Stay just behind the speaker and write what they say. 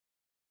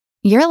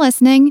You're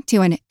listening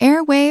to an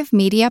Airwave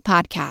Media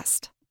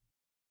Podcast.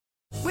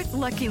 With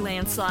Lucky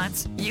Land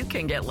Slots, you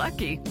can get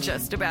lucky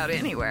just about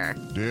anywhere.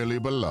 Dearly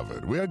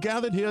beloved, we are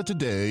gathered here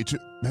today to...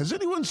 Has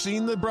anyone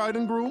seen the bride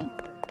and groom?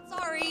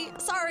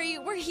 Sorry,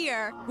 we're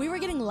here. We were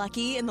getting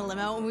lucky in the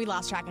limo and we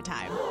lost track of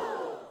time.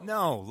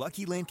 No,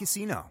 Lucky Land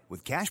Casino,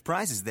 with cash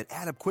prizes that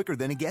add up quicker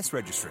than a guest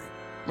registry.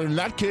 In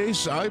that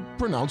case, I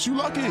pronounce you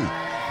lucky.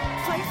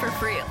 Play for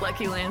free at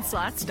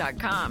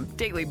LuckyLandSlots.com.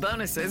 Daily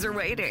bonuses are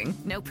waiting.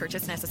 No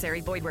purchase necessary.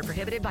 Void where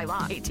prohibited by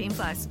law.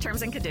 18+.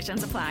 Terms and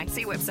conditions apply.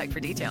 See website for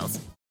details.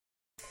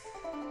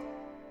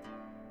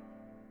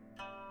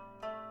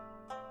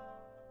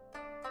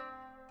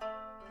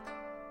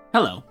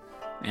 Hello,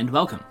 and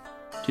welcome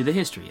to the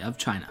History of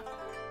China.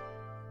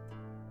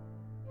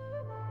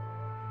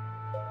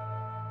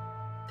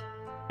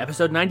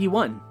 Episode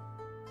 91,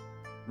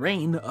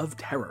 Reign of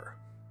Terror.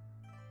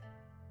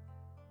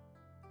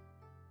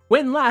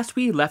 When last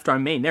we left our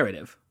main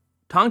narrative,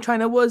 Tang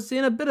China was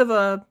in a bit of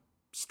a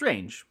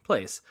strange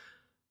place.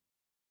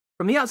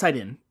 From the outside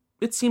in,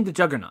 it seemed a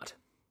juggernaut.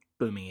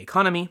 Booming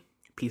economy,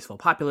 peaceful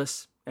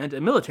populace, and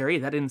a military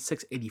that in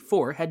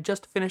 684 had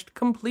just finished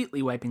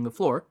completely wiping the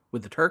floor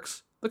with the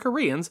Turks, the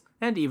Koreans,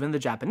 and even the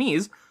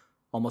Japanese,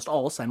 almost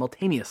all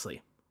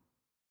simultaneously.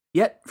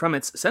 Yet, from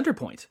its center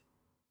point,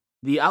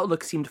 the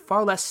outlook seemed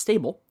far less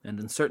stable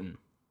and uncertain,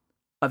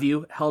 a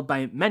view held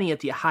by many at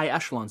the high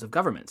echelons of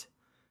government,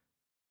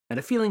 and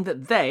a feeling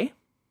that they,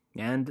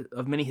 and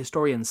of many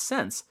historians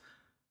since,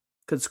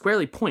 could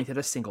squarely point at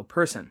a single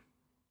person.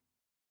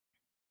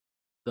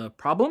 The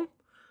problem?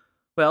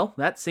 Well,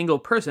 that single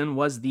person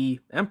was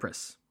the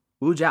Empress,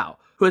 Wu Zhao,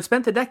 who had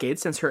spent the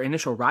decades since her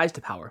initial rise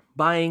to power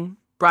buying,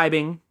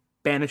 bribing,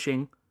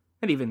 banishing,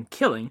 and even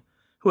killing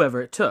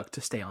whoever it took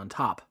to stay on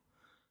top.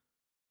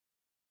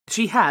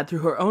 She had,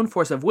 through her own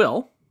force of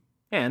will,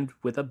 and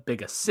with a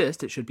big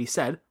assist, it should be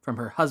said, from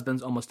her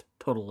husband's almost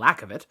total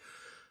lack of it,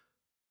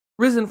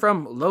 risen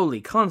from lowly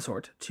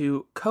consort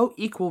to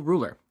co-equal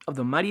ruler of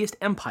the mightiest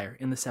empire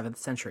in the 7th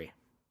century.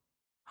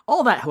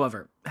 All that,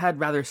 however,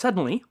 had rather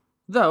suddenly,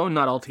 though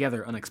not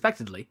altogether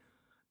unexpectedly,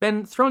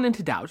 been thrown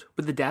into doubt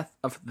with the death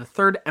of the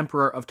third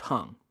emperor of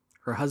Tang,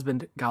 her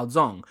husband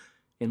Gaozong,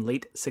 in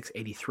late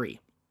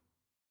 683.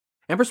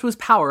 Empress Wu's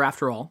power,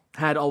 after all,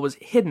 had always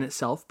hidden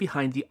itself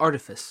behind the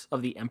artifice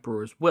of the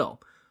emperor's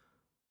will.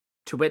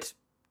 To wit,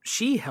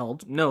 she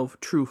held no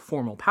true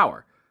formal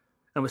power,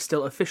 and was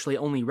still officially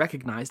only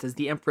recognized as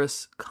the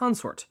empress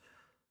consort,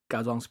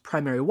 Gaozong's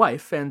primary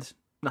wife, and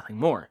nothing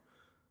more.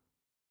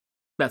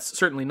 That's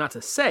certainly not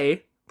to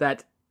say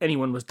that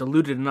anyone was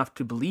deluded enough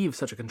to believe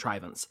such a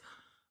contrivance,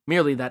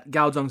 merely that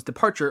Gaozong's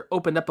departure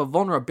opened up a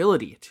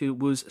vulnerability to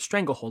Wu's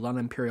stranglehold on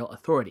imperial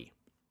authority.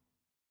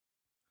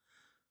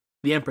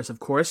 The empress, of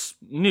course,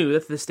 knew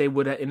that this day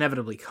would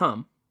inevitably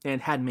come,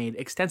 and had made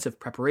extensive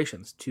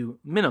preparations to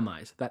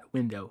minimize that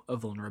window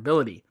of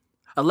vulnerability,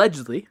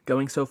 allegedly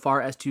going so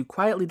far as to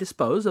quietly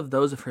dispose of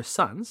those of her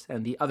sons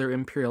and the other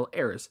imperial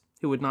heirs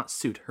who would not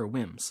suit her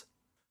whims.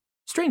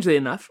 Strangely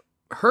enough,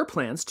 her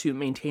plans to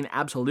maintain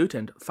absolute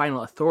and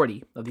final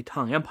authority of the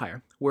Tang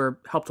Empire were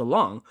helped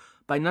along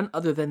by none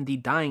other than the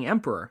dying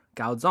emperor,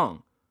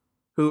 Gaozong,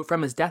 who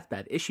from his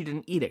deathbed issued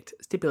an edict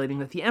stipulating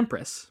that the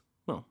empress,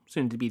 well,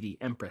 soon to be the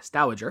Empress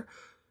Dowager,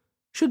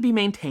 should be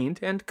maintained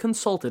and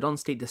consulted on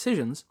state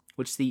decisions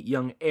which the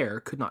young heir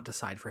could not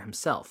decide for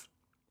himself.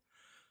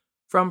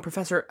 From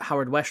Professor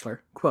Howard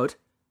Weschler, quote,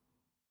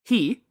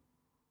 "He,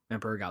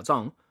 Emperor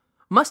Gaozong,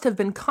 must have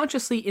been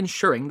consciously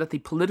ensuring that the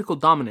political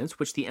dominance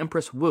which the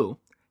Empress Wu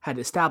had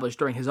established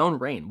during his own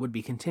reign would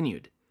be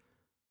continued.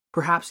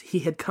 Perhaps he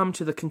had come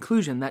to the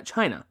conclusion that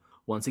China,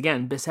 once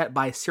again beset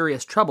by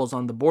serious troubles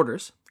on the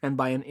borders and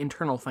by an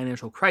internal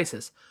financial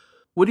crisis,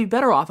 would be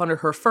better off under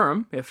her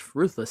firm, if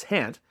ruthless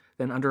hand,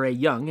 than under a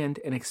young and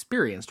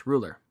inexperienced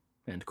ruler."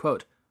 End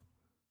quote.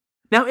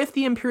 Now, if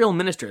the imperial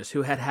ministers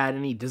who had had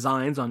any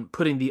designs on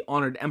putting the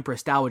honored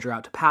Empress Dowager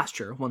out to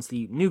pasture once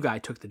the new guy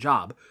took the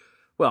job,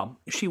 well,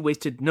 she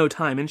wasted no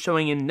time in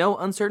showing in no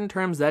uncertain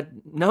terms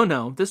that,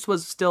 no, this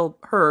was still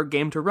her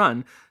game to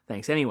run,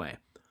 thanks anyway.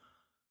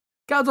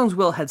 Gaozong's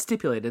will had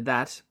stipulated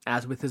that,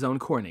 as with his own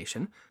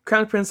coronation,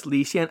 Crown Prince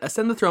Li Xian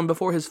ascend the throne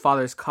before his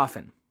father's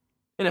coffin.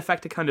 In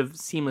effect, a kind of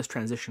seamless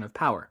transition of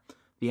power.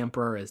 The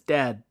emperor is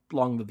dead,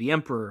 long live the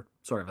emperor,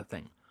 sort of a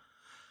thing.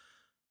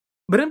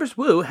 But Empress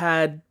Wu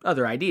had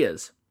other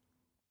ideas.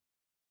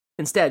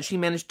 Instead, she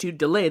managed to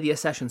delay the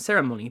accession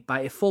ceremony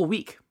by a full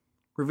week,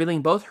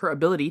 revealing both her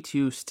ability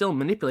to still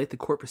manipulate the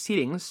court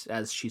proceedings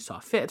as she saw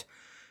fit,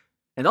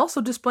 and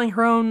also displaying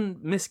her own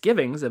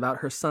misgivings about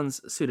her son's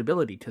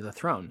suitability to the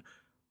throne.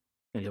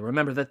 And you'll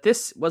remember that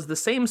this was the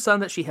same son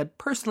that she had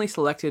personally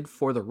selected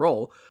for the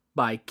role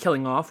by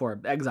killing off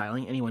or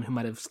exiling anyone who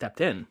might have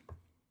stepped in.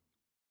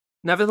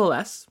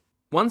 Nevertheless,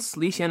 once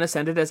Li Xian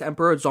ascended as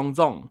Emperor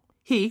Zhongzong,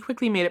 he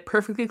quickly made it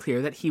perfectly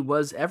clear that he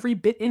was every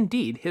bit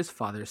indeed his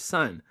father's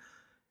son,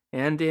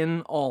 and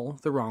in all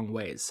the wrong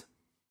ways.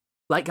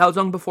 Like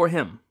Gaozong before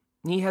him,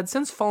 he had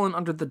since fallen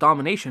under the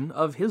domination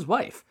of his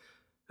wife,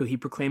 who he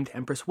proclaimed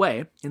Empress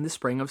Wei in the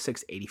spring of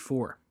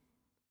 684.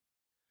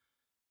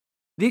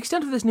 The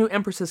extent of this new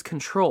empress's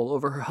control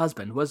over her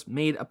husband was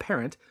made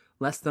apparent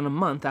less than a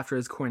month after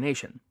his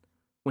coronation,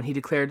 when he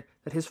declared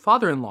that his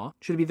father-in-law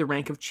should be the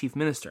rank of chief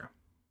minister.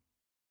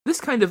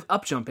 This kind of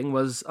upjumping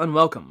was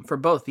unwelcome for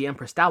both the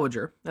Empress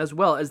Dowager as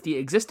well as the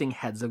existing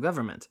heads of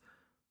government.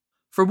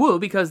 For Wu,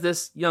 because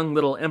this young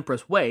little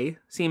Empress Wei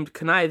seemed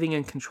conniving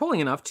and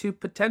controlling enough to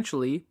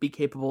potentially be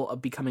capable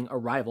of becoming a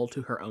rival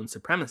to her own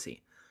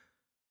supremacy.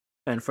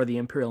 And for the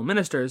imperial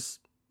ministers,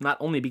 not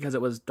only because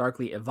it was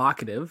darkly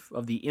evocative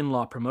of the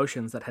in-law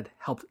promotions that had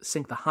helped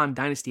sink the Han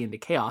dynasty into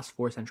chaos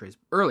 4 centuries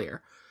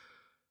earlier,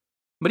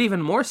 but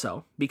even more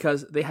so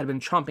because they had been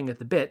chomping at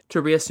the bit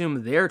to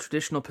reassume their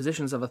traditional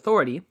positions of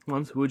authority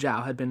once Wu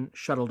Zhao had been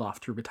shuttled off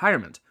to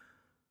retirement.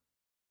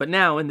 But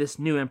now, in this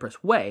new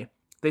Empress Wei,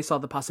 they saw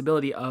the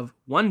possibility of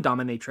one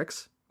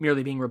dominatrix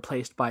merely being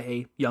replaced by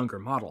a younger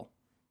model.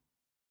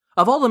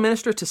 Of all the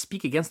ministers to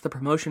speak against the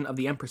promotion of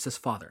the Empress's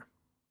father,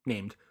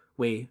 named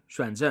Wei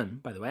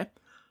Xuanzhen, by the way,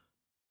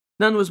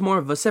 none was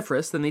more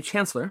vociferous than the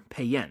Chancellor,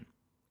 Pei Yan,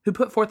 who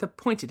put forth a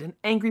pointed and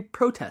angry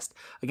protest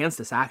against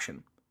this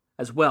action,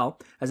 as well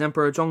as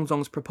Emperor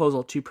Zhongzong's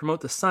proposal to promote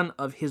the son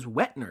of his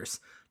wet nurse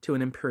to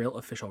an imperial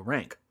official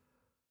rank.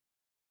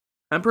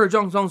 Emperor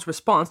Zhongzong's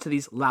response to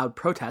these loud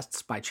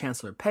protests by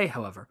Chancellor Pei,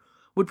 however,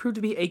 would prove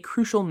to be a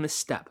crucial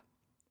misstep.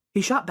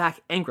 He shot back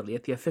angrily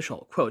at the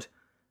official, quote,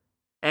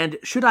 "And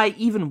should I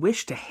even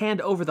wish to hand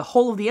over the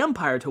whole of the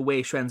empire to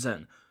Wei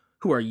Xuanzhen,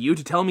 who are you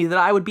to tell me that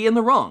I would be in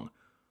the wrong?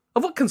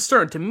 Of what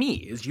concern to me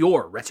is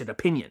your wretched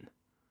opinion?"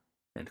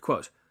 End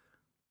quote.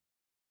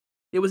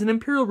 It was an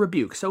imperial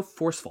rebuke so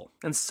forceful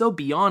and so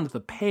beyond the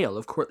pale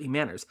of courtly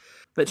manners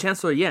that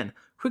Chancellor Yan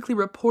quickly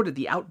reported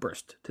the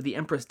outburst to the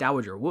Empress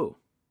Dowager Wu.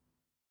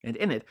 And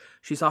in it,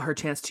 she saw her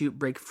chance to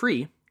break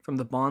free from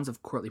the bonds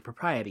of courtly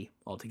propriety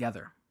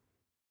altogether.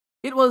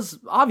 It was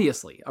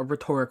obviously a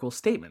rhetorical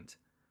statement.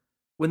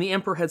 When the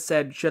emperor had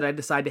said, "Should I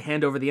decide to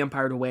hand over the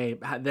empire to Wei,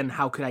 then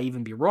how could I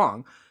even be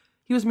wrong?"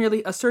 he was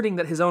merely asserting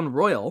that his own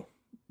royal,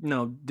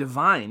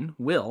 divine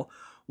will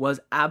was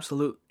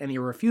absolute and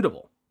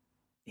irrefutable.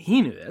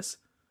 He knew this.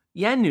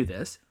 Yan knew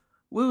this.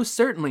 Wu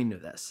certainly knew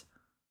this.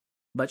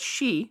 But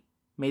she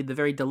made the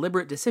very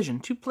deliberate decision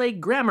to play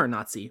grammar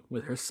Nazi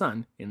with her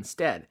son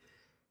instead.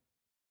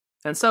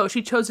 And so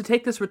she chose to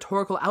take this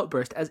rhetorical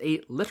outburst as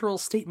a literal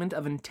statement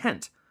of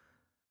intent.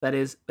 That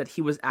is, that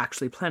he was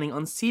actually planning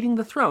on ceding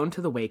the throne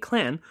to the Wei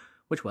clan,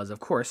 which was, of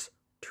course,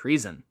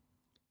 treason.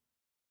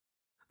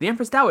 The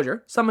Empress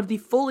Dowager summoned the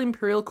full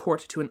imperial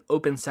court to an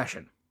open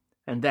session,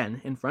 and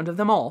then, in front of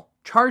them all,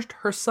 charged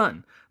her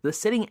son, the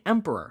sitting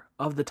emperor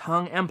of the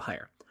Tang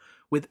Empire,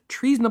 with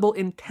treasonable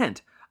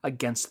intent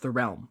against the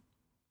realm.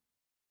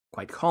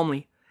 Quite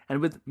calmly,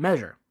 and with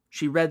measure,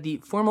 she read the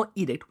formal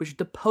edict which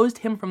deposed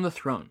him from the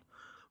throne,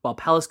 while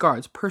palace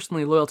guards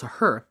personally loyal to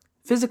her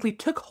physically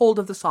took hold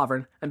of the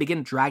sovereign and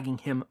began dragging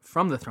him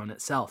from the throne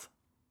itself.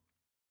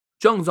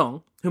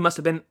 Zhongzong, who must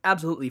have been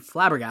absolutely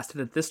flabbergasted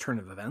at this turn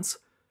of events,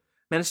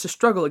 managed to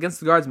struggle against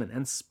the guardsmen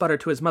and sputter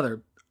to his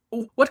mother,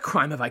 "What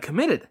crime have I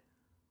committed?"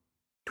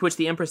 To which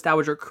the Empress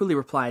Dowager coolly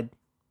replied,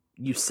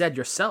 "You said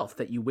yourself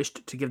that you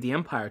wished to give the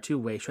empire to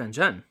Wei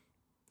Xuanzhen.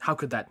 How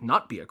could that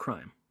not be a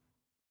crime?"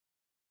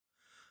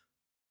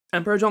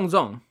 Emperor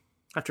Zhongzong,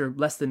 after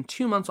less than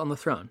 2 months on the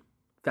throne,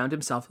 found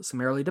himself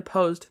summarily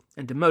deposed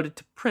and demoted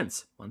to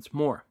prince once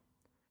more,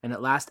 and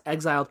at last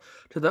exiled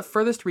to the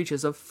furthest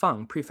reaches of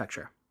Feng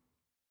Prefecture.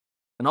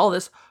 And all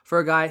this for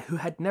a guy who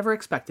had never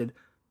expected,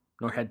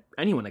 nor had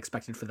anyone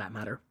expected for that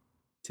matter,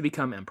 to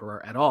become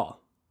emperor at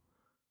all.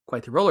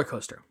 Quite the roller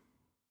coaster.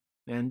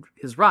 And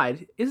his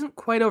ride isn't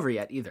quite over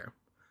yet either.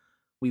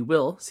 We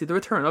will see the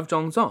return of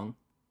Zhongzong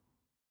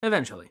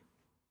eventually.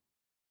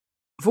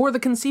 For the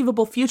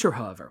conceivable future,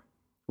 however,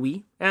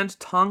 we, and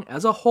Tang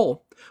as a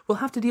whole, will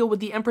have to deal with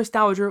the Empress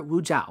Dowager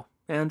Wu Zhao,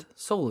 and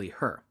solely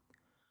her.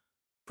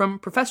 From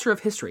Professor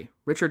of History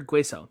Richard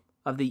Gueso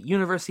of the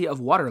University of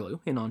Waterloo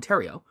in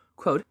Ontario,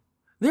 quote,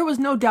 "There was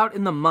no doubt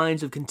in the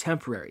minds of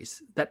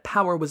contemporaries that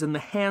power was in the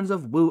hands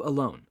of Wu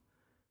alone.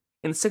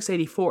 In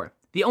 684,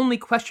 the only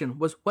question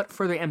was what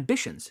further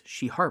ambitions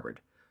she harbored.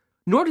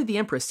 Nor did the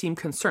Empress seem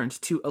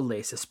concerned to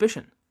allay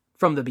suspicion.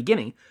 From the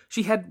beginning,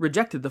 she had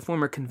rejected the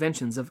former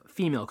conventions of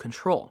female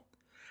control,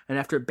 and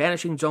after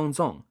banishing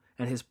Zhongzong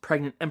and his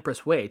pregnant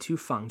Empress Wei to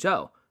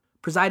Fangzhou,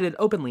 presided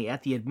openly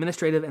at the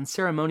administrative and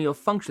ceremonial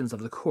functions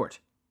of the court,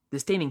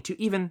 disdaining to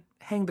even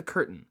hang the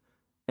curtain."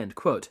 End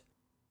quote.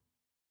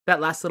 That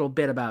last little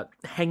bit about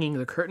hanging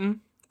the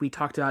curtain we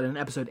talked about in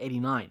episode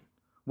 89,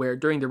 where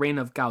during the reign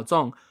of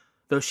Gaozong,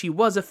 though she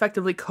was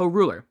effectively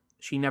co-ruler,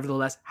 she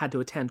nevertheless had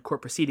to attend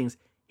court proceedings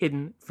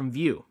hidden from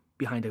view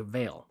behind a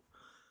veil.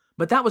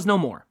 But that was no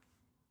more.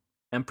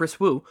 Empress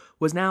Wu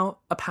was now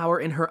a power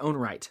in her own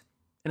right,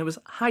 and it was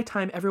high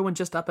time everyone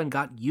just up and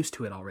got used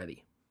to it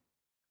already.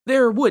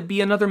 There would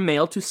be another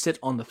male to sit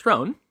on the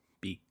throne,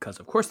 because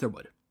of course there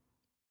would.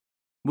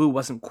 Wu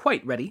wasn't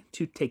quite ready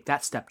to take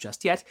that step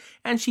just yet,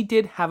 and she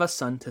did have a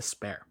son to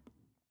spare.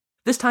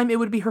 This time it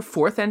would be her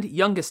fourth and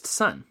youngest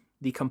son,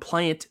 the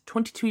compliant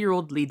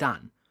 22-year-old Li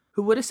Dan,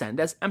 who would ascend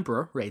as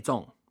Emperor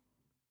Ruizong.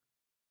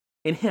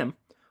 In him,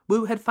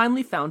 Wu had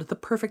finally found the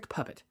perfect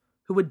puppet,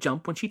 who would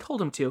jump when she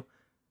told him to,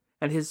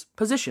 and his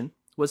position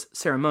was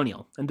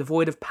ceremonial and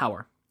devoid of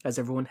power, as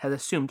everyone had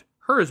assumed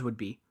hers would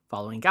be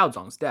following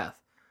Gaozong's death.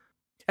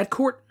 At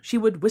court, she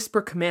would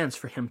whisper commands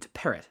for him to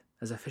parrot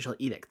as official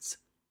edicts.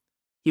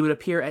 He would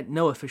appear at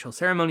no official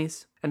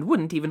ceremonies, and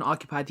wouldn't even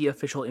occupy the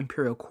official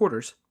imperial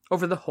quarters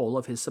over the whole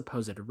of his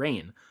supposed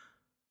reign,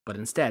 but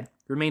instead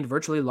remained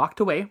virtually locked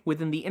away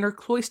within the inner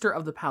cloister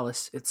of the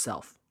palace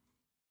itself.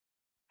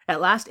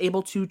 At last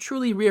able to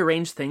truly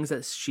rearrange things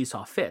as she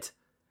saw fit,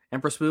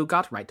 Empress Wu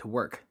got right to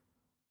work.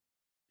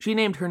 She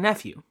named her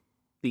nephew,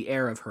 the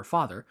heir of her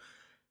father,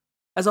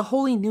 as a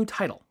wholly new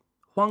title,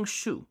 Huang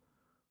Shu,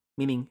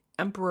 meaning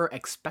Emperor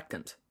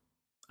Expectant,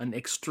 an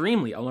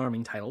extremely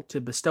alarming title to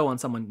bestow on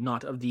someone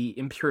not of the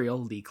imperial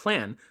Li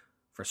clan,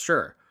 for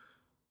sure.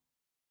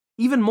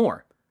 Even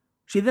more,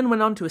 she then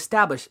went on to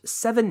establish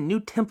 7 new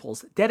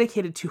temples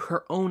dedicated to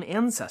her own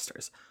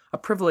ancestors, a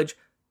privilege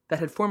that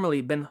had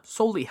formerly been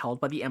solely held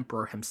by the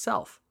emperor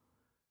himself.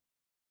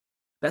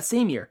 That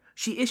same year,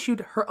 she issued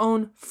her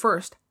own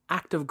first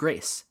Act of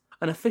Grace,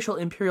 an official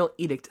imperial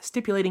edict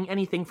stipulating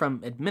anything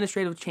from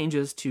administrative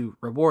changes to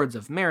rewards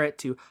of merit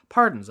to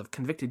pardons of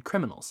convicted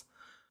criminals.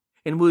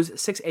 In Wu's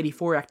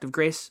 684 Act of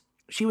Grace,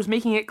 she was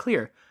making it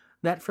clear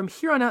that from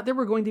here on out there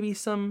were going to be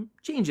some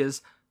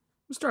changes,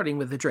 starting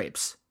with the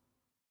drapes.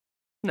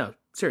 No,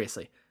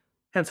 seriously.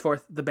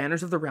 Henceforth, the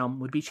banners of the realm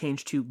would be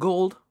changed to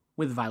gold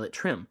with violet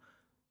trim,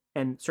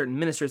 and certain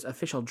ministers'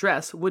 official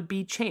dress would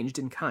be changed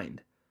in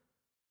kind.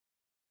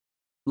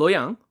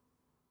 Luoyang,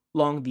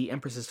 long the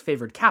empress's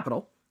favored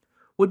capital,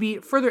 would be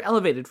further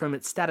elevated from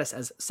its status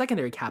as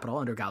secondary capital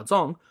under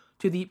Gaozong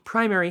to the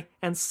primary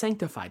and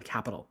sanctified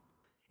capital.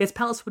 Its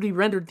palace would be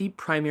rendered the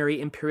primary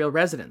imperial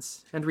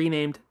residence and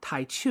renamed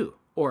Taichu,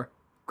 or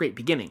Great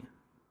Beginning.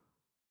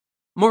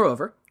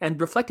 Moreover, and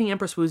reflecting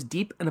Empress Wu's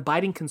deep and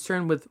abiding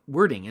concern with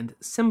wording and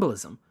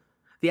symbolism,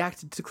 the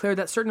act declared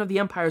that certain of the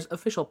empire's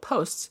official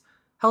posts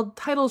held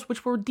titles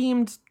which were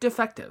deemed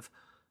defective.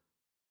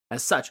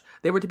 As such,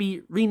 they were to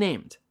be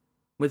renamed,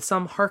 with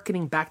some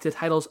hearkening back to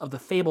titles of the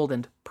fabled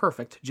and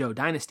perfect Zhou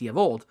dynasty of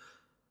old.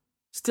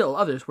 Still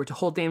others were to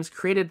hold names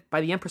created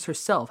by the empress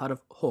herself out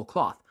of whole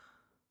cloth,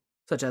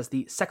 such as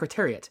the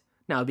Secretariat,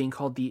 now being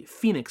called the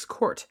Phoenix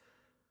Court,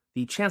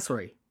 the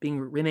Chancellery being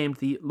renamed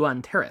the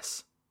Luan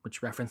Terrace,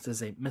 which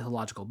references a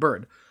mythological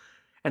bird,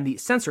 and the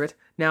Censorate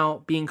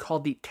now being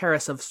called the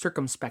Terrace of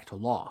Circumspect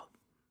Law.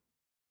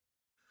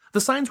 The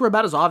signs were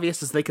about as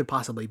obvious as they could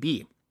possibly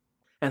be,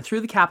 and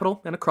through the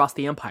capital and across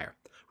the empire,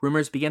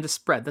 rumors began to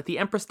spread that the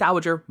Empress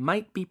Dowager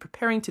might be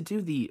preparing to do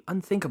the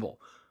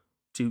unthinkable,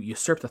 to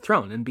usurp the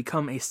throne and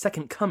become a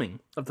second coming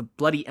of the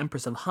bloody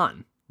Empress of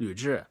Han, Liu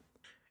Zhi.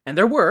 And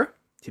there were,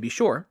 to be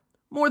sure,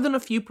 more than a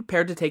few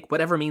prepared to take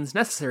whatever means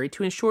necessary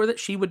to ensure that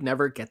she would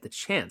never get the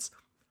chance.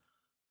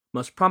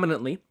 Most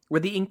prominently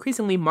were the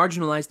increasingly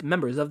marginalized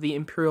members of the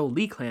imperial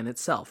Li clan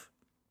itself,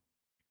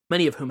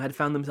 many of whom had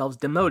found themselves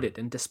demoted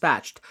and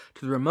dispatched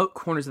to the remote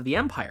corners of the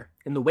empire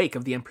in the wake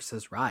of the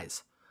empress's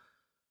rise.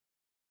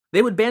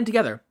 They would band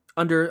together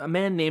under a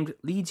man named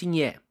Li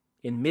Jingye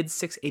in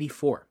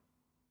mid-684,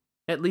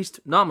 at least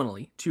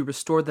nominally to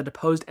restore the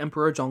deposed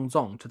Emperor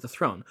Zhongzong to the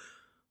throne,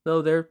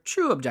 though their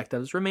true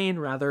objectives remain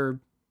rather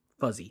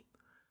fuzzy.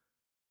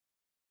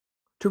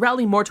 To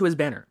rally more to his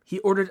banner, he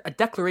ordered a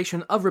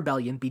declaration of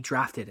rebellion be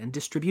drafted and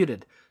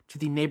distributed to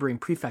the neighboring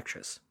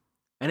prefectures,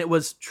 and it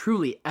was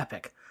truly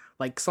epic,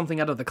 like something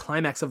out of the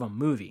climax of a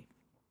movie.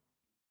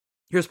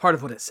 Here's part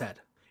of what it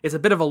said. It's a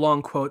bit of a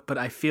long quote, but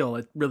I feel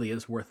it really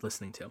is worth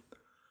listening to.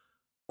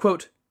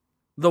 Quote,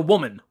 "The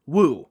woman,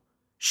 Wu,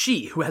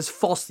 she who has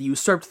falsely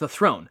usurped the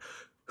throne,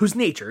 whose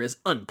nature is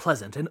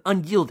unpleasant and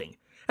unyielding,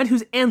 and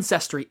whose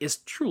ancestry is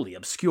truly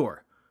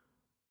obscure.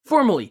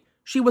 Formerly,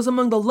 she was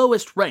among the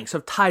lowest ranks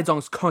of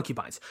Taizong's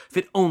concubines,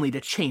 fit only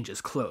to change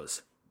his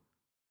clothes.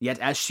 Yet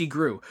as she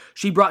grew,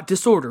 she brought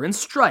disorder and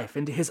strife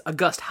into his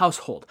august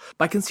household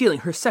by concealing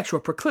her sexual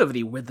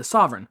proclivity with the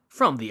sovereign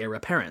from the heir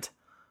apparent.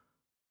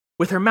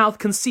 With her mouth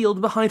concealed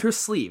behind her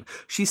sleeve,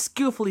 she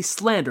skillfully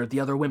slandered the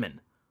other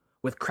women.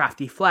 With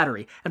crafty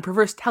flattery and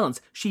perverse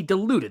talents, she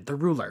deluded the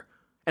ruler.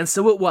 And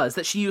so it was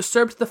that she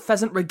usurped the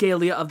pheasant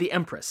regalia of the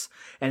empress,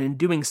 and in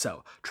doing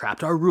so,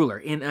 trapped our ruler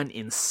in an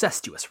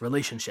incestuous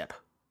relationship.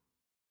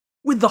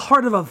 With the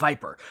heart of a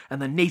viper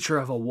and the nature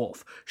of a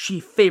wolf, she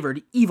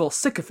favored evil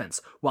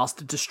sycophants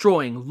whilst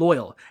destroying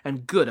loyal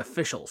and good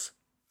officials.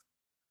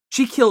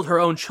 She killed her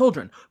own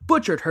children,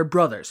 butchered her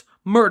brothers,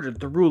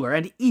 murdered the ruler,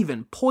 and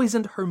even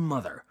poisoned her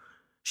mother.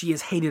 She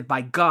is hated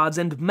by gods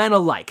and men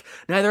alike.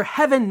 Neither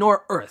heaven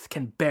nor earth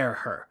can bear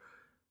her.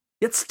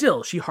 Yet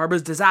still she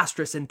harbors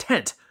disastrous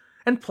intent,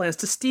 and plans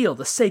to steal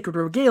the sacred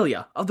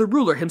regalia of the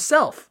ruler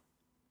himself.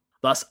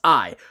 Thus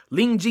I,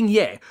 Ling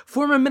Jingye,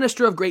 former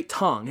minister of Great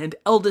Tang and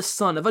eldest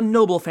son of a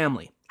noble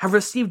family, have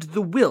received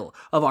the will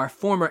of our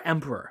former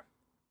emperor.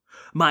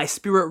 My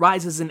spirit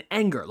rises in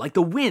anger like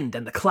the wind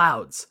and the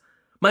clouds.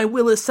 My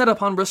will is set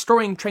upon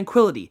restoring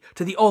tranquility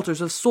to the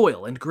altars of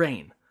soil and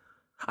grain.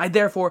 I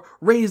therefore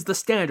raise the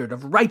standard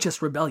of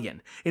righteous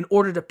rebellion in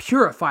order to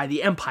purify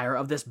the empire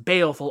of this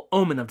baleful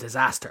omen of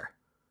disaster.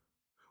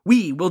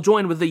 We will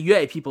join with the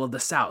Yue people of the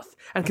south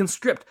and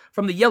conscript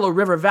from the Yellow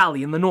River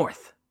Valley in the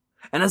north.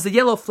 And as the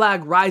yellow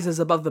flag rises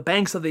above the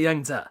banks of the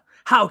Yangtze,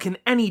 how can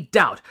any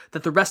doubt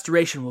that the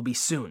restoration will be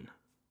soon?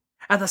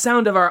 At the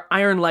sound of our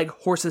iron-like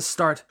horses'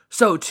 start,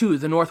 so too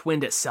the north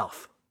wind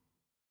itself.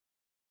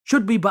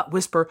 Should we but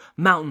whisper,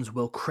 mountains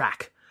will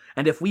crack,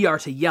 and if we are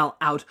to yell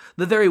out,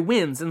 the very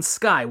winds and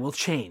sky will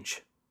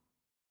change.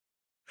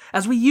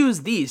 As we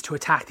use these to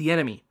attack the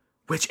enemy,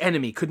 which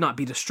enemy could not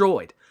be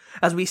destroyed?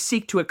 As we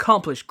seek to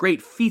accomplish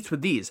great feats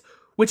with these,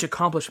 which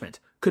accomplishment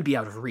could be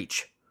out of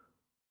reach?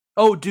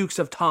 O Dukes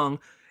of Tang,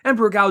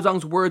 Emperor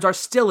Gaozong's words are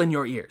still in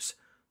your ears.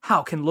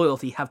 How can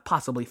loyalty have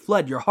possibly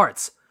fled your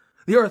hearts?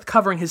 The earth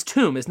covering his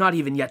tomb is not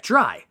even yet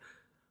dry.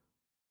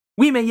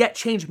 We may yet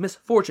change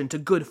misfortune to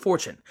good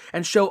fortune,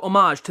 and show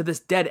homage to this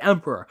dead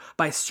emperor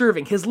by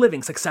serving his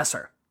living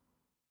successor.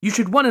 You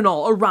should one and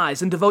all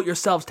arise and devote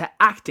yourselves to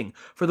acting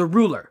for the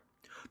ruler.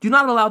 Do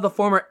not allow the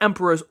former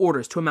emperor's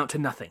orders to amount to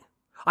nothing.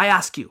 I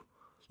ask you,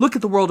 look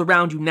at the world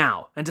around you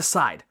now and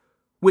decide,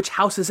 which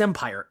house's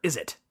empire is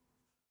it?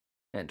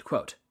 End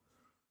quote.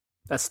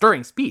 A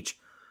stirring speech,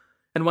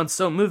 and one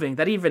so moving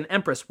that even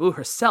Empress Wu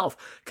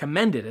herself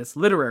commended its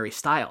literary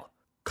style,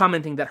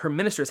 commenting that her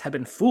ministers had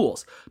been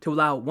fools to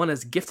allow one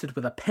as gifted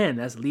with a pen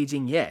as Li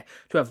Jingye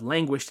to have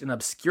languished in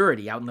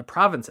obscurity out in the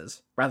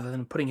provinces, rather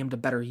than putting him to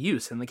better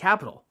use in the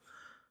capital.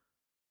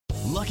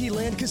 Lucky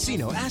Land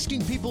Casino,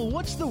 asking people,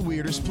 what's the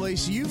weirdest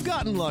place you've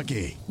gotten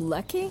lucky?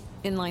 Lucky?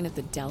 In line at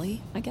the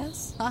deli, I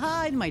guess?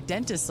 Aha, in my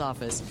dentist's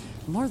office.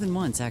 More than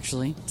once,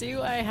 actually.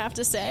 Do I have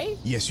to say?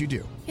 Yes, you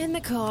do. In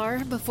the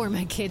car before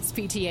my kids'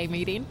 PTA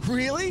meeting.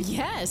 Really?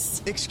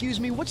 Yes. Excuse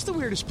me, what's the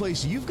weirdest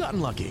place you've gotten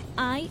lucky?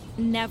 I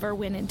never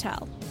win and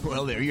tell.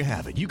 Well, there you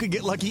have it. You can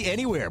get lucky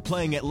anywhere,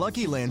 playing at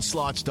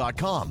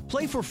LuckyLandSlots.com.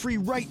 Play for free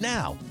right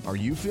now. Are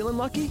you feeling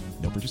lucky?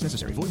 No purchase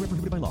necessary. Void where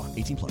prohibited by law.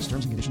 18+.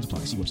 Terms and conditions apply.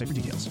 See website for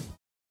details.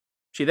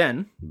 She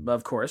then,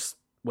 of course,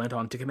 went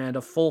on to command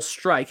a full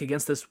strike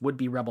against this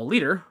would-be rebel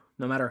leader,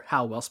 no matter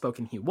how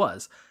well-spoken he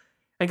was,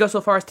 and go so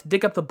far as to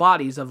dig up the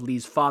bodies of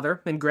Li's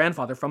father and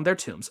grandfather from their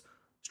tombs,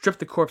 strip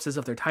the corpses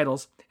of their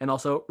titles, and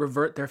also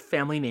revert their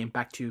family name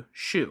back to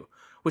Shu,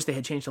 which they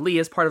had changed to Li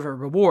as part of a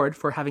reward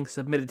for having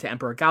submitted to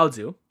Emperor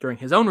Gaozu during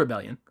his own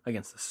rebellion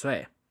against the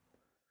Sui.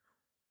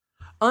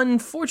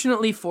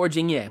 Unfortunately for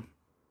Jingye,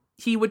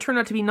 he would turn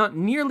out to be not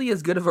nearly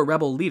as good of a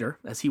rebel leader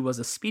as he was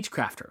a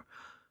speechcrafter.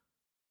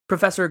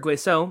 Professor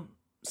Guizhou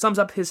sums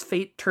up his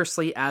fate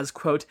tersely as,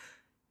 quote,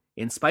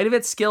 "In spite of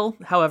its skill,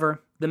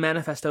 however, the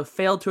manifesto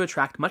failed to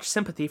attract much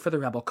sympathy for the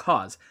rebel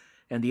cause,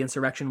 and the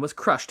insurrection was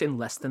crushed in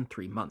less than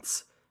 3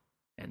 months."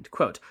 End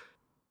quote.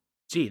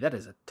 Gee, that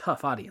is a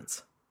tough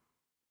audience.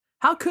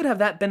 How could have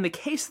that been the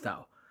case,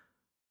 though?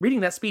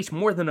 Reading that speech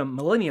more than a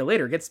millennia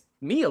later gets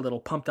me a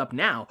little pumped up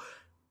now,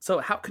 so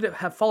how could it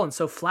have fallen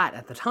so flat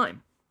at the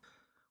time?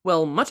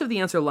 Well, much of the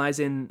answer lies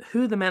in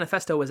who the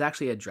manifesto was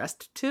actually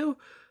addressed to,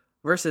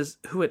 versus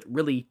who it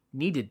really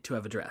needed to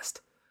have addressed.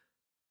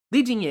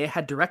 Li Jingye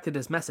had directed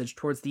his message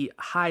towards the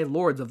high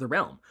lords of the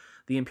realm,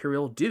 the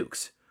imperial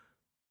dukes.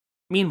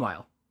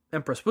 Meanwhile,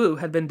 Empress Wu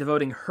had been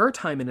devoting her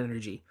time and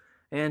energy,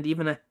 and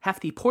even a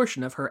hefty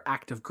portion of her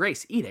Act of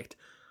Grace edict,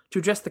 to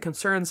address the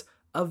concerns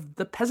of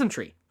the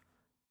peasantry.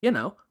 You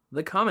know,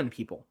 the common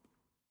people.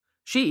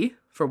 She,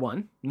 for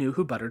one, knew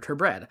who buttered her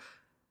bread,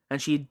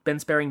 and she'd been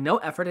sparing no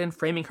effort in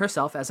framing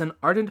herself as an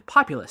ardent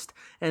populist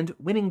and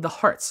winning the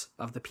hearts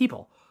of the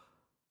people.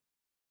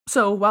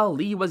 So, while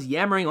Li was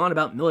yammering on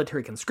about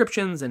military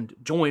conscriptions and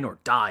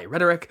join-or-die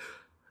rhetoric,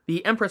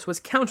 the Empress was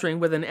countering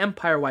with an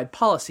empire-wide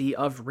policy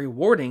of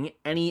rewarding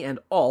any and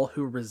all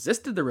who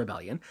resisted the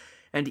rebellion,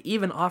 and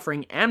even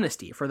offering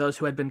amnesty for those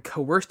who had been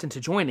coerced into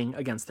joining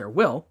against their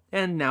will,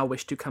 and now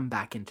wished to come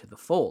back into the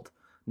fold.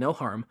 No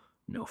harm,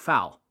 no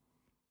foul.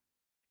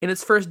 In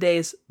its first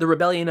days, the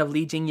rebellion of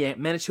Li Jingye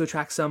managed to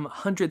attract some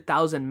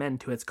 100,000 men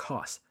to its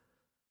cause,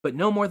 but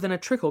no more than a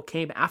trickle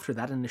came after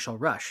that initial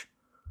rush.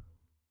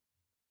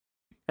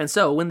 And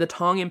so, when the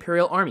Tang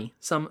Imperial Army,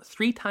 some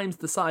 3 times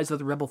the size of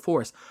the rebel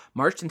force,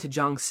 marched into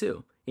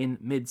Jiangsu in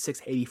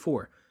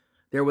mid-684,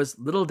 there was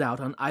little doubt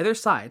on either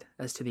side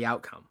as to the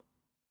outcome.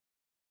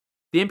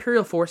 The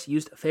Imperial force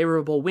used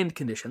favorable wind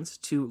conditions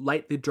to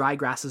light the dry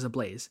grasses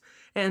ablaze,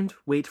 and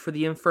wait for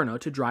the inferno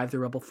to drive the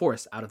rebel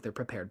force out of their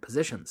prepared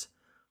positions.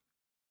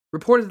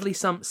 Reportedly,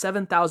 some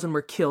 7,000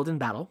 were killed in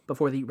battle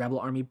before the rebel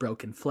army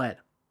broke and fled,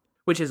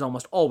 which is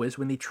almost always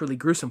when the truly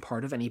gruesome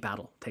part of any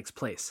battle takes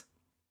place.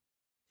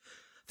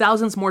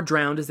 Thousands more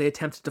drowned as they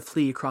attempted to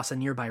flee across a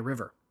nearby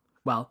river,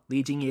 while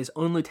Li Jingye's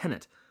own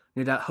lieutenant,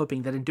 no doubt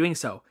hoping that in doing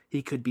so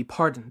he could be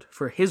pardoned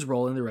for his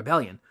role in the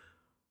rebellion,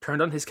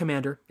 turned on his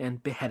commander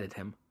and beheaded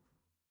him.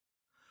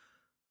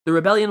 The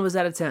rebellion was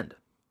at its end,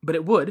 but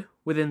it would,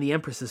 within the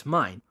Empress's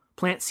mind,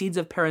 plant seeds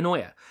of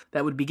paranoia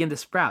that would begin to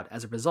sprout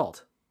as a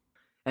result.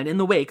 And in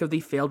the wake of the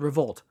failed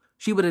revolt,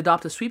 she would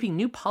adopt a sweeping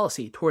new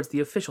policy towards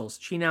the officials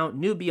she now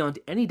knew beyond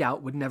any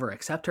doubt would never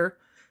accept her,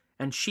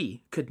 and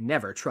she could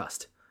never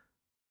trust.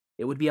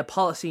 It would be a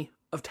policy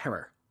of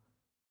terror.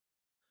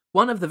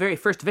 One of the very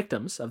first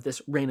victims of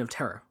this reign of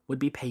terror would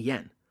be Pei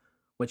Yan,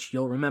 which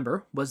you'll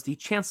remember was the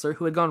chancellor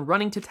who had gone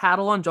running to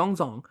tattle on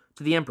Zhongzong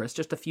to the empress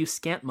just a few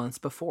scant months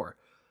before.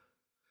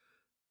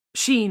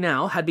 She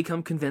now had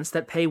become convinced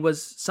that Pei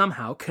was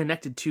somehow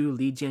connected to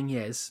Li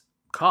Jianye's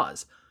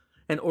cause,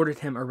 and ordered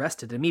him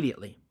arrested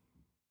immediately.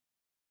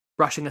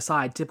 Brushing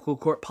aside typical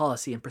court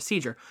policy and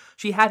procedure,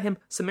 she had him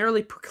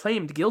summarily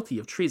proclaimed guilty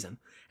of treason,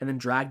 and then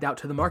dragged out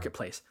to the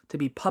marketplace to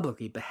be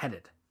publicly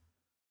beheaded.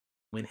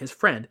 When his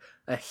friend,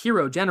 a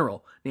hero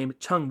general named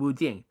Cheng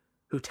Wuding,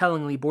 who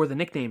tellingly bore the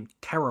nickname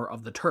Terror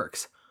of the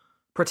Turks,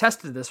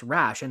 protested this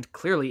rash and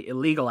clearly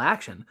illegal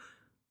action,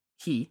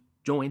 he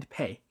joined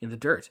Pei in the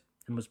dirt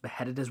and was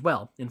beheaded as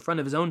well in front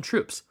of his own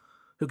troops,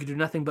 who could do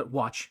nothing but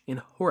watch in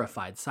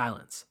horrified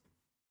silence.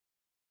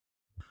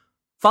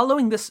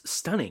 Following this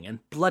stunning and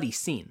bloody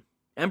scene,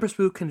 Empress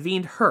Wu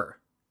convened her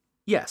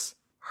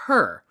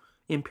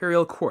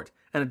imperial court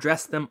and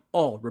addressed them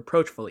all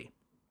reproachfully.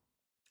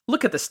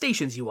 Look at the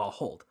stations you all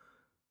hold.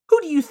 Who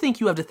do you think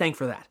you have to thank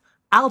for that?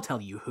 I'll tell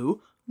you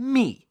who.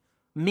 Me.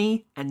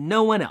 Me and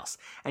no one else.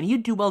 And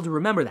you'd do well to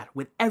remember that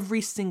with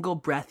every single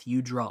breath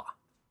you draw.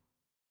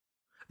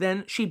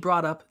 Then she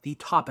brought up the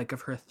topic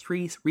of her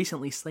 3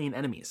 recently slain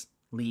enemies,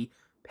 Li,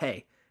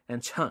 Pei,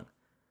 and Cheng,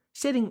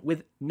 stating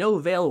with no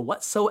veil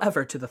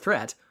whatsoever to the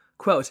threat,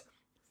 quote,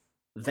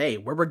 "They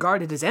were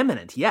regarded as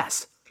eminent,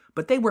 yes,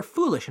 but they were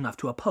foolish enough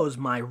to oppose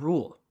my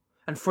rule,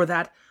 and for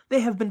that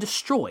they have been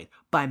destroyed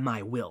by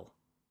my will.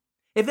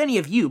 If any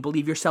of you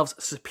believe yourselves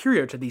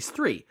superior to these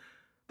 3,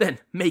 then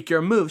make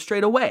your move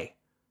straight away.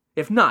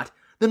 If not,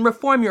 then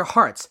reform your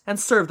hearts and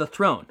serve the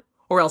throne,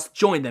 or else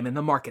join them in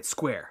the market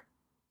square."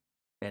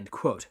 End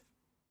quote.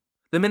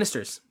 The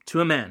ministers,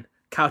 to a man,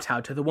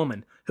 kowtowed to the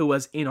woman who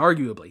was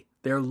inarguably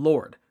their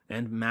lord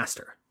and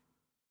master.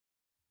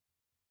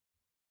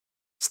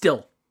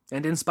 Still,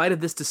 and in spite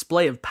of this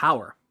display of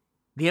power,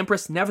 the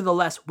Empress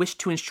nevertheless wished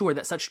to ensure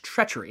that such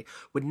treachery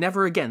would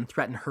never again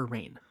threaten her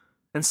reign,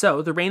 and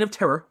so the reign of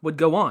terror would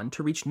go on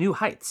to reach new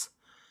heights.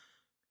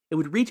 It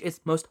would reach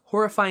its most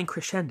horrifying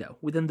crescendo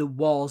within the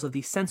walls of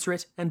the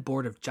Censorate and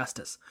Board of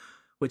Justice,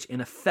 which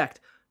in effect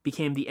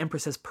became the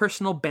Empress's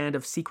personal band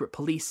of secret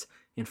police,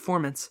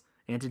 informants,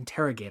 and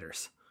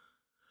interrogators.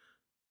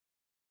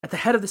 At the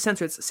head of the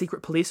Censorate's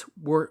secret police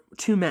were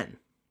 2 men,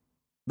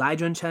 Lai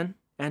Junchen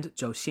and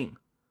Zhou Xing,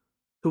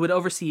 who would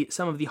oversee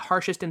some of the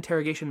harshest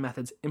interrogation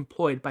methods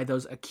employed by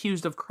those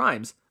accused of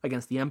crimes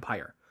against the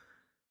empire.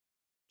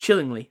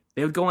 Chillingly,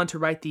 they would go on to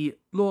write the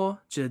Luo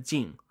Zhe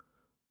Jing,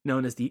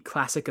 known as the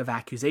Classic of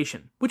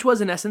Accusation, which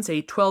was in essence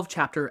a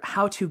 12-chapter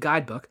how-to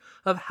guidebook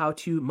of how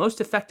to most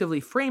effectively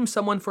frame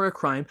someone for a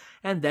crime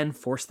and then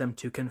force them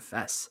to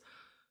confess.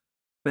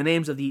 The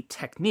names of the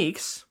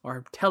techniques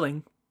are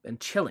telling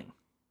and chilling.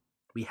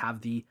 We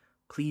have the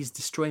 "please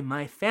destroy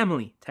my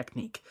family"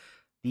 technique,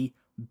 the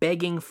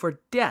begging for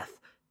death,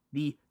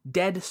 the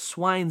dead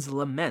swine's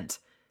lament,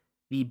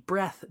 the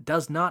breath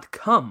does not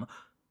come,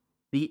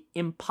 the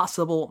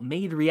impossible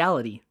made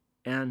reality,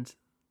 and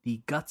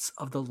the guts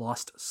of the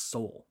lost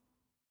soul.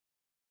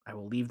 I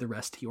will leave the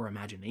rest to your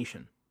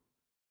imagination.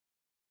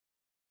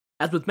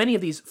 As with many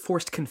of these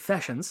forced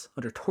confessions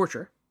under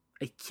torture,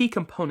 a key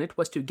component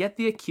was to get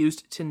the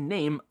accused to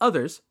name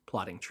others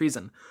plotting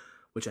treason,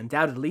 which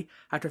undoubtedly,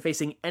 after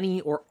facing any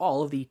or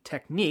all of the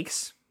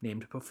techniques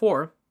named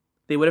before,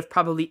 they would have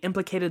probably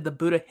implicated the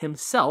Buddha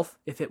himself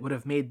if it would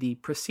have made the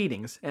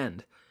proceedings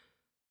end.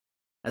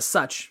 As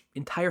such,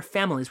 entire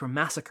families were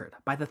massacred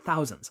by the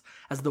thousands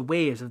as the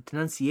waves of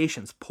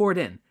denunciations poured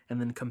in and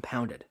then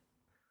compounded.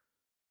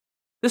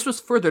 This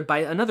was furthered by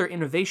another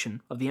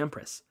innovation of the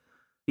Empress,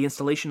 the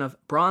installation of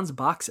bronze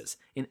boxes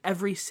in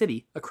every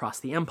city across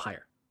the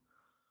empire.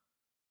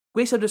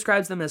 Guizhou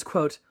describes them as,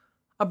 quote,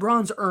 "A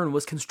bronze urn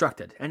was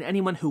constructed, and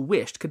anyone who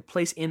wished could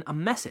place in a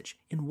message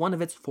in one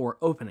of its 4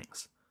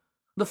 openings.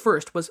 The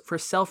first was for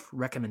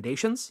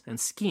self-recommendations and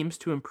schemes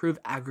to improve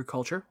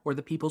agriculture or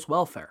the people's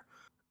welfare.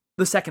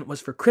 The second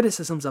was for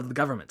criticisms of the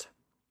government.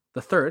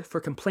 The third for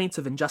complaints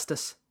of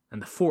injustice,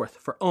 and the fourth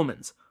for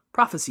omens,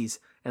 prophecies,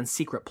 and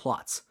secret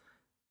plots."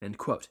 End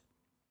quote.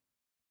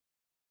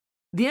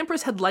 The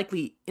Empress had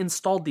likely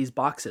installed these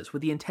boxes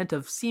with the intent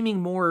of seeming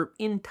more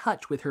in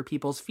touch with her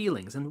people's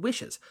feelings and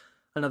wishes,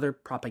 another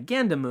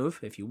propaganda move,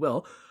 if you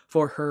will,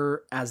 for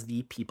her as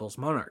the people's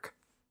monarch.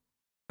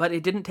 But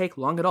it didn't take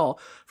long at all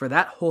for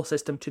that whole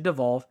system to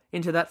devolve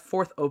into that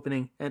 4th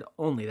opening, and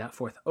only that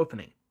 4th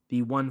opening,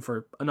 the one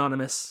for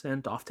anonymous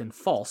and often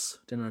false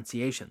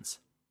denunciations.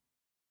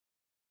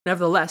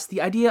 Nevertheless, the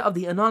idea of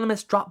the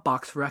anonymous drop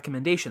box for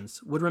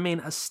recommendations would remain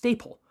a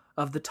staple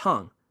of the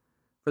Tang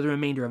for the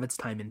remainder of its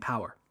time in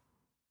power.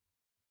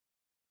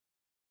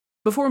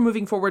 Before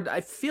moving forward,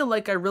 I feel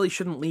like I really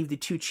shouldn't leave the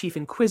 2 chief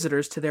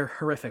inquisitors to their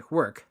horrific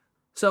work,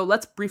 so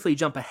let's briefly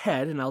jump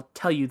ahead and I'll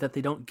tell you that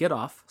they don't get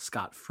off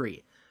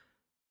scot-free.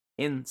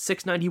 In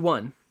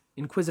 691,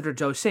 Inquisitor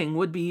Zhou Xing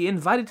would be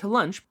invited to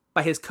lunch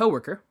by his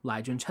co-worker,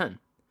 Lai Junchen.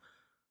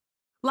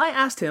 Lai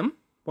asked him,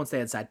 once they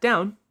had sat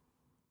down,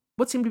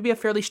 what seemed to be a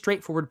fairly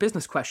straightforward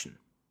business question.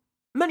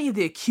 Many of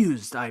the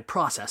accused I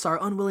process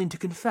are unwilling to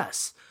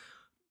confess.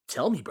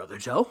 Tell me, Brother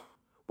Joe,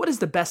 what is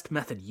the best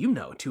method you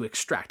know to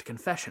extract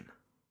confession?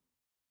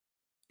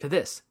 To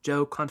this,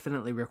 Joe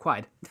confidently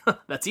replied,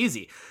 That's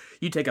easy.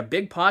 You take a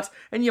big pot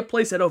and you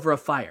place it over a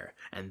fire,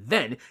 and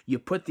then you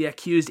put the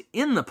accused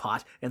in the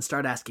pot and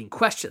start asking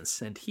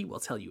questions, and he will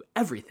tell you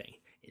everything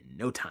in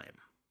no time.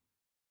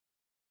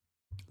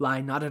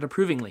 Lai nodded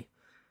approvingly,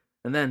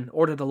 and then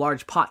ordered a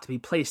large pot to be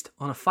placed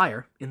on a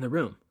fire in the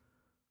room,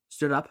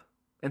 stood up,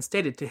 and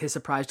stated to his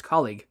surprised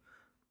colleague,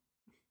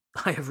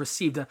 I have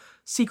received a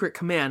secret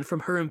command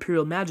from Her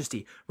Imperial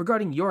Majesty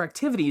regarding your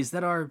activities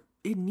that are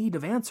in need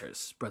of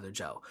answers, Brother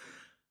Joe.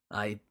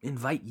 I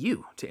invite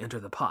you to enter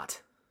the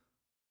pot.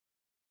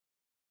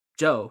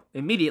 Joe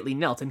immediately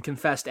knelt and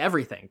confessed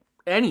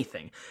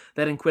anything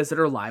that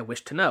Inquisitor Lai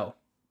wished to know.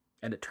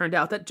 And it turned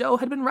out that Joe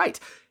had been right.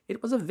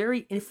 It was a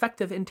very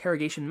effective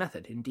interrogation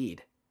method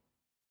indeed.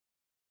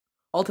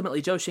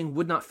 Ultimately, Zhou Xing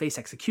would not face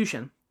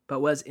execution, but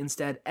was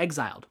instead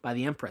exiled by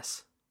the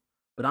Empress.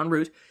 But en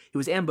route, he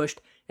was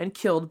ambushed and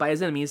killed by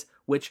his enemies,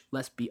 which,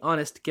 let's be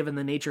honest, given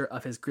the nature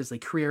of his grisly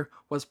career,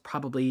 was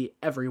probably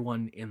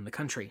everyone in the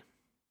country.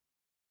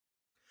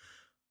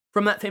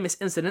 From that famous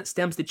incident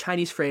stems the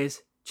Chinese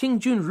phrase,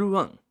 Qingjun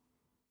Rueng,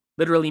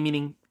 literally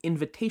meaning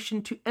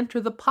invitation to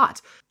enter the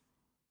pot,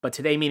 but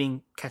today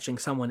meaning catching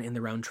someone in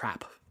their own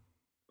trap.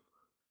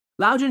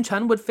 Lao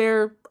Junchen would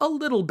fare a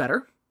little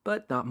better,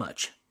 but not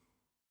much.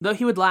 Though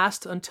he would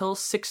last until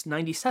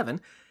 697,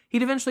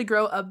 he'd eventually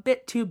grow a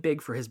bit too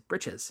big for his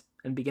britches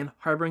and begin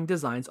harboring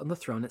designs on the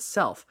throne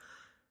itself.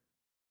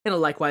 In a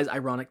likewise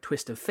ironic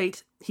twist of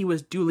fate, he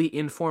was duly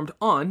informed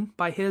on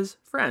by his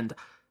friend.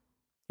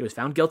 He was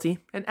found guilty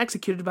and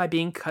executed by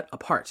being cut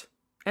apart,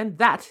 and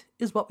that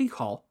is what we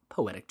call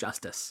poetic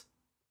justice.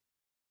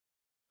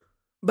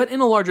 But in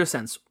a larger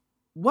sense,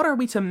 what are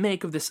we to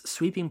make of this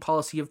sweeping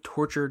policy of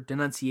torture,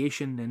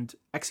 denunciation, and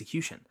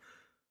execution?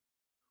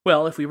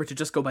 Well, if we were to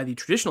just go by the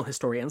traditional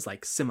historians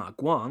like Sima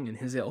Guang and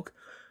his ilk,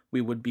 we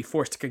would be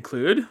forced to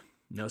conclude,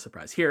 no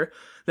surprise here,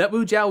 that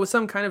Wu Jiao was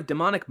some kind of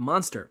demonic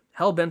monster,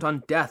 hell-bent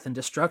on death and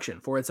destruction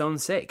for its own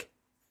sake.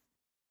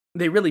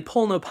 They really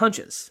pull no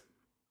punches,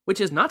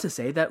 which is not to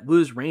say that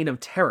Wu's reign of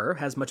terror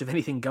has much of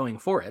anything going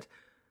for it.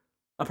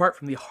 Apart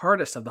from the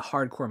hardest of the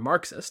hardcore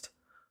Marxist,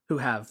 who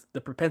have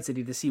the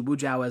propensity to see Wu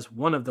Jiao as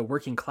one of the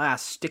working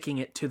class sticking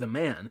it to the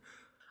man,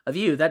 a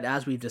view that,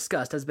 as we've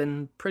discussed, has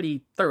been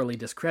pretty thoroughly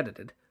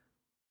discredited.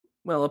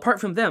 Well, apart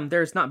from them,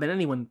 there's not been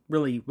anyone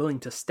really willing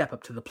to step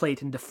up to the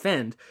plate and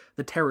defend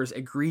the terror's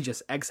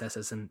egregious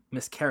excesses and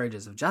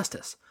miscarriages of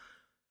justice.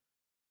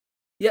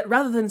 Yet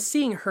rather than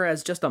seeing her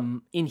as just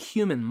an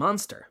inhuman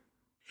monster,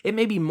 it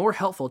may be more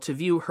helpful to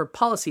view her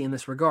policy in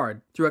this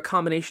regard through a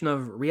combination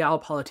of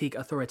realpolitik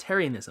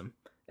authoritarianism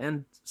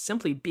and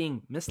simply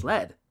being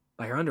misled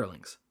by her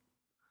underlings.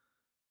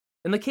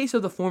 In the case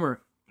of the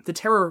former, the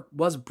terror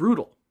was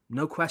brutal,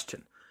 no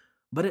question,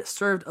 but it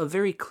served a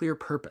very clear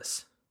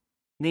purpose.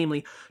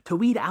 Namely, to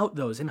weed out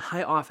those in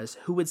high office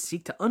who would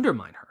seek to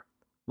undermine her,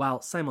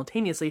 while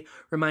simultaneously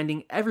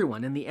reminding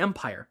everyone in the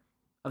empire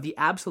of the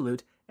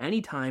absolute,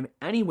 anytime,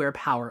 anywhere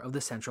power of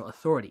the central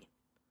authority.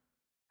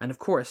 And of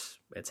course,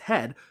 its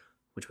head,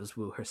 which was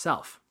Wu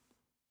herself.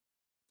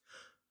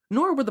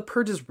 Nor were the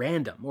purges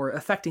random or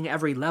affecting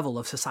every level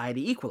of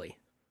society equally.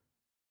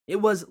 It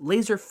was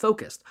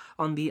laser-focused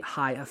on the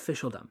high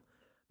officialdom,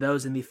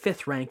 those in the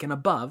 5th rank and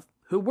above,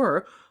 who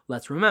were,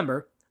 let's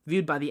remember,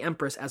 viewed by the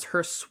Empress as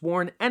her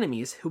sworn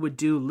enemies who would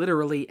do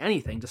literally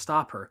anything to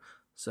stop her,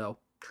 so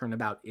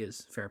turnabout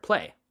is fair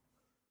play.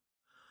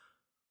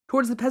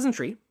 Towards the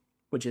peasantry,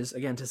 which is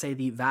again to say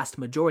the vast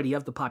majority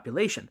of the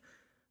population,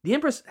 the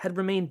Empress had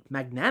remained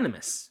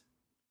magnanimous,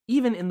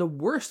 even in the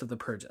worst of the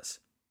purges.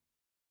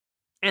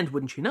 And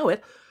wouldn't you know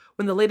it,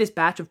 when the latest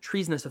batch of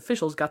treasonous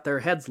officials got their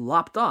heads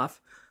lopped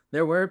off,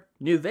 there were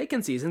new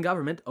vacancies in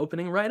government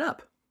opening right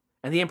up.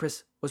 And the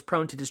Empress was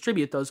prone to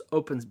distribute those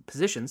open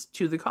positions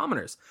to the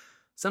commoners,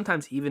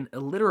 sometimes even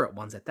illiterate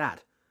ones at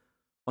that,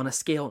 on a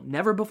scale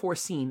never before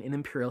seen in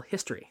imperial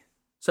history.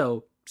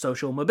 So,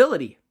 social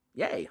mobility,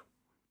 yay!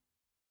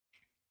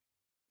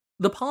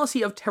 The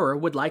policy of terror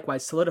would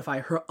likewise solidify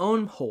her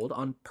own hold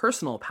on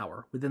personal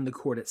power within the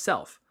court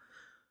itself.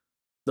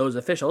 Those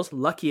officials,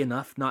 lucky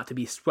enough not to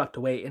be swept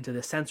away into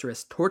the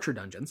censorious torture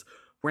dungeons,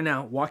 were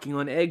now walking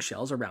on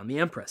eggshells around the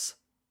Empress.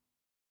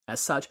 As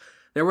such,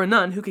 there were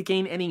none who could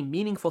gain any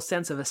meaningful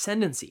sense of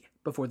ascendancy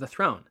before the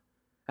throne,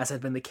 as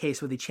had been the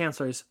case with the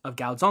chancellors of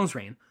Gao Zong's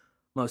reign,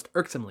 most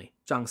irksomely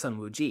Zhang Sun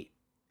Wuji,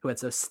 who had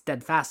so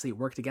steadfastly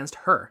worked against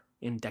her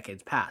in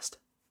decades past.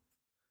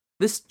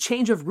 This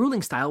change of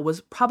ruling style was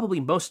probably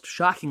most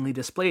shockingly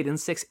displayed in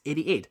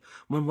 688,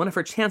 when one of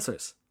her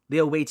chancellors,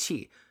 Liu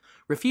Weiqi,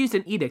 refused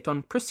an edict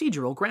on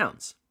procedural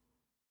grounds,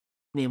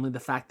 namely the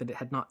fact that it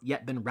had not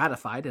yet been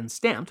ratified and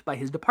stamped by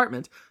his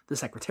department, the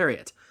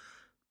Secretariat.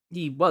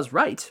 He was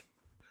right,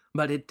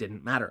 but it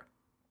didn't matter.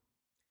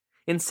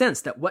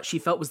 Incensed at what she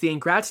felt was the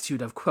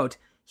ingratitude of, quote,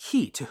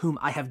 he to whom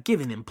I have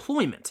given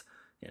employment,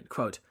 end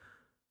quote,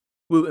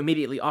 Wu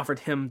immediately offered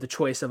him the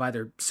choice of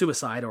either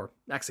suicide or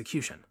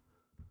execution.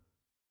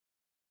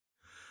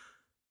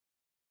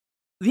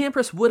 The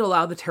Empress would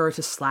allow the terror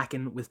to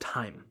slacken with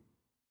time,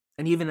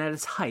 and even at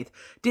its height,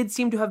 did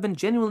seem to have been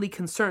genuinely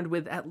concerned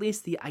with at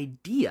least the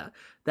idea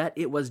that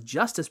it was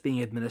justice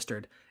being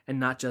administered and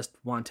not just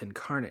wanton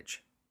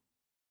carnage.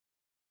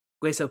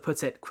 Guizhou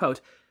puts it,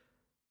 quote,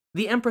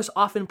 "The Empress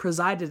often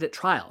presided at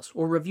trials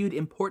or reviewed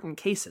important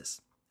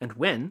cases, and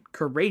when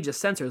courageous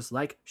censors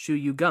like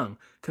Xu Yugang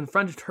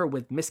confronted her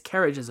with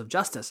miscarriages of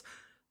justice,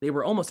 they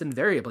were almost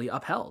invariably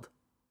upheld."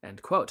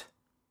 End quote.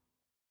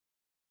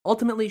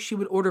 Ultimately, she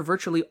would order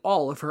virtually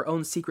all of her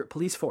own secret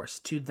police force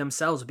to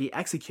themselves be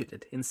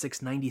executed in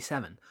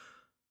 697,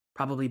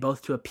 probably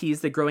both to appease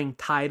the growing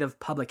tide of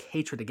public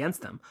hatred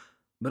against them,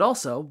 but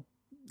also,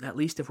 at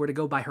least if we're to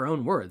go by her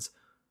own words,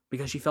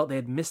 because she felt they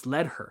had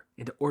misled her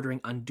into ordering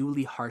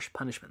unduly harsh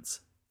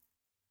punishments.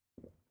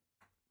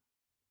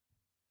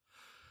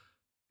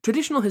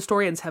 Traditional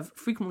historians have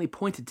frequently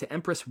pointed to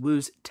Empress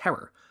Wu's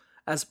terror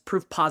as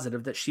proof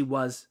positive that she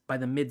was, by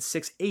the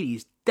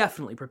mid-680s,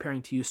 definitely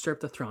preparing to usurp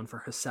the throne for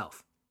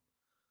herself.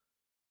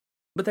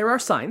 But there are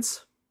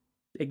signs,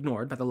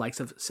 ignored by the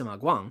likes of Sima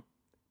Guang,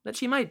 that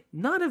she might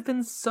not have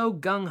been so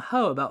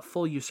gung-ho about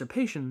full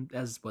usurpation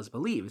as was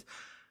believed,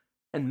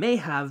 and may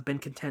have been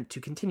content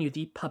to continue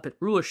the puppet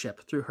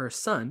rulership through her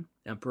son,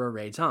 Emperor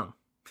Ruizong.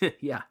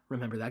 Yeah,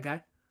 remember that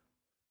guy?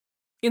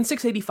 In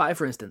 685,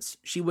 for instance,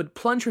 she would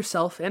plunge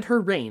herself and her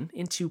reign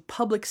into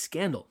public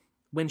scandal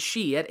when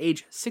she, at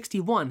age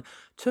 61,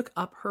 took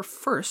up her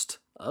first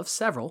of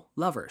several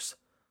lovers,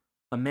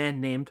 a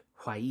man named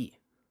Huai.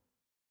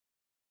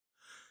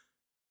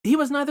 He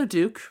was neither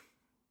duke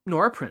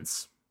nor a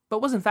prince,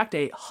 but was in fact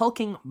a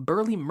hulking,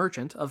 burly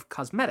merchant of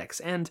cosmetics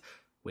and,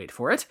 wait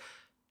for it,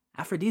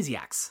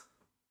 aphrodisiacs.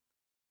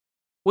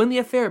 When the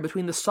affair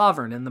between the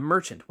sovereign and the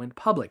merchant went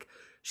public,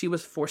 she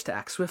was forced to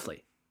act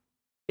swiftly.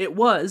 It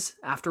was,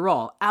 after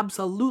all,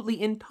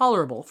 absolutely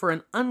intolerable for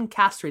an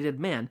uncastrated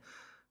man,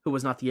 who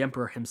was not the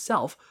emperor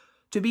himself,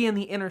 to be in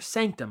the inner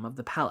sanctum of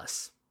the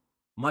palace,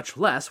 much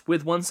less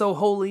with one so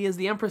holy as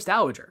the Empress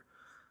Dowager.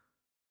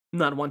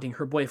 Not wanting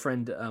her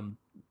boyfriend,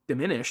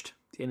 diminished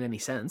in any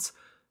sense,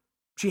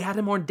 she had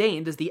him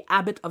ordained as the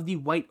abbot of the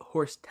White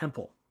Horse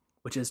Temple,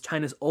 which is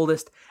China's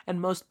oldest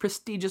and most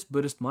prestigious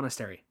Buddhist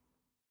monastery.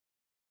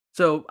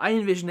 So I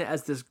envision it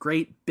as this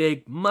great,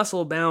 big,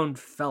 muscle-bound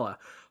fella,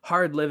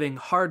 hard-living,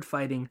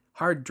 hard-fighting,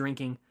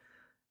 hard-drinking,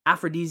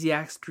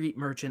 aphrodisiac street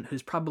merchant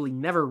who's probably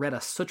never read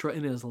a sutra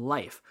in his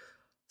life,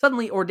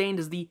 suddenly ordained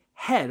as the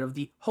head of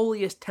the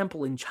holiest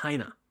temple in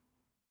China.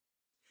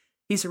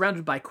 He's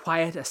surrounded by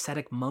quiet,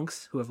 ascetic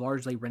monks who have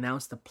largely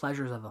renounced the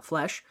pleasures of the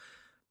flesh.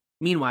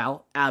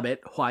 Meanwhile,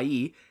 Abbot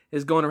Huai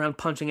is going around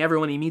punching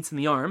everyone he meets in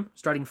the arm,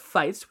 starting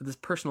fights with his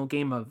personal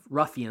game of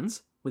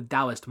ruffians with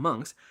Taoist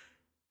monks,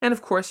 and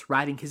of course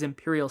riding his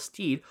imperial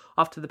steed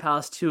off to the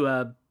palace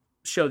to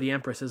show the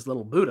Empress his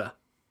little Buddha.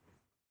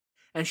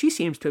 And she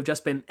seems to have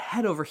just been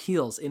head over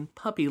heels in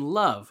puppy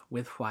love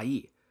with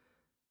Huai.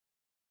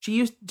 She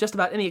used just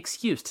about any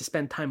excuse to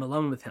spend time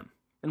alone with him,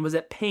 and was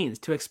at pains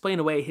to explain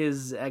away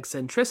his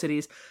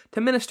eccentricities to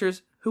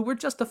ministers who were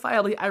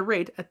justifiably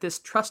irate at this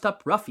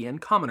trussed-up ruffian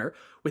commoner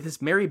with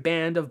his merry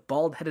band of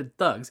bald-headed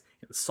thugs,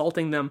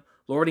 insulting them,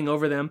 lording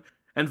over them,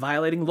 and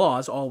violating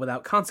laws all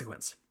without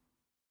consequence.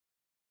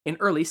 In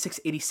early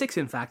 686,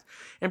 in fact,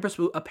 Empress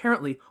Wu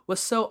apparently was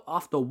so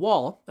off the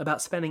wall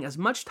about spending as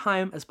much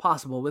time as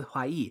possible with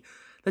Huai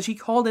that she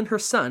called in her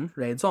son,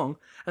 Ruizong,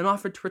 and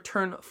offered to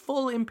return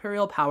full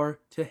imperial power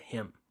to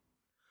him.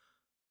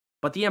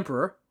 But the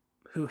emperor,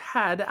 who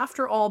had,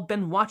 after all,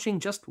 been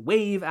watching just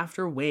wave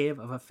after wave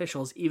of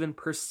officials even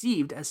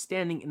perceived as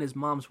standing in his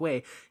mom's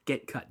way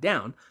get cut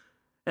down,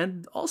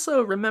 and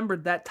also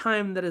remembered that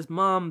time that his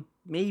mom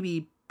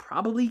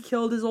probably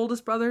killed his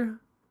oldest brother,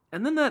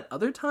 and then that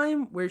other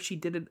time where she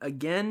did it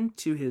again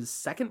to his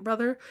second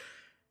brother,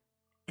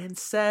 and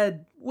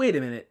said, "Wait a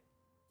minute,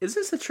 is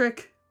this a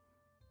trick?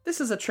 This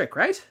is a trick,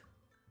 right?"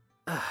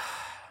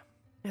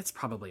 It's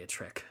probably a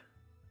trick.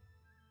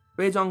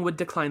 Ruizong would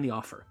decline the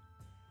offer,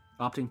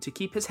 opting to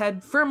keep his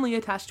head firmly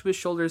attached to his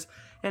shoulders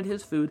and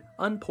his food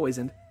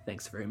unpoisoned,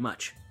 thanks very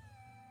much.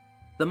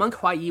 The monk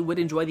Huai would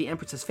enjoy the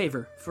Empress's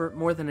favor for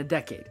more than a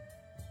decade,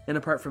 and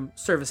apart from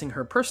servicing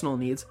her personal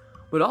needs,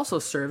 would also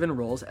serve in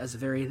roles as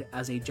varied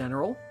as a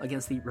general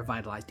against the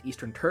revitalized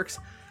Eastern Turks,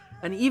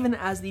 and even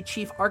as the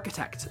chief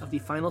architect of the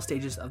final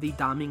stages of the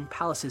Daming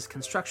Palace's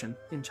construction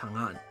in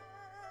Chang'an.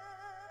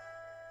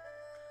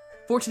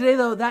 For today,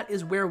 though, that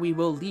is where we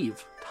will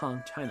leave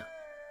Tang, China.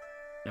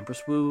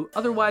 Empress Wu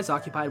otherwise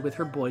occupied with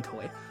her boy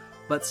toy,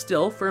 but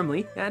still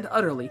firmly and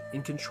utterly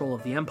in control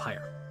of the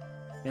empire,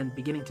 and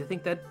beginning to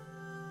think that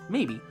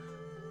maybe,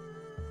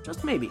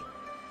 just maybe,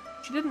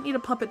 she didn't need a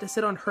puppet to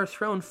sit on her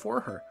throne for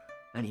her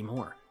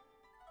anymore.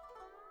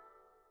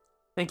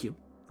 Thank you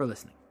for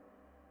listening.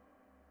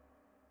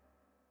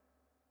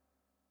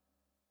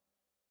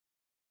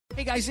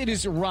 Hey guys, it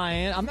is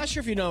Ryan. I'm not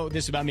sure if you know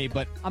this about me,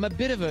 but I'm a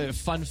bit of a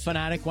fun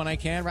fanatic when I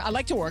can. I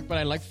like to work, but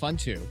I like fun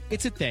too.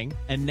 It's a thing.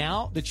 And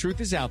now the truth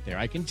is out there.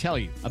 I can tell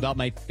you about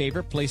my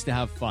favorite place to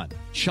have fun.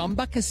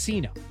 Chumba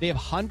Casino. They have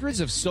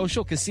hundreds of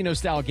social casino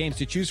style games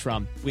to choose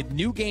from with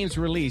new games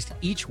released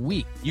each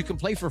week. You can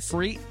play for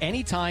free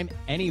anytime,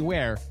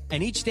 anywhere.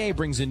 And each day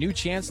brings a new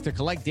chance to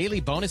collect daily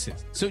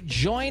bonuses. So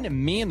join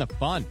me in the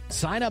fun.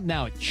 Sign up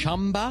now at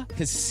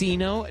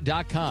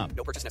ChumbaCasino.com.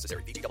 No purchase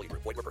necessary. VGW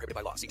Group. Void where prohibited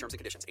by law. See terms and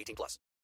conditions. 18+.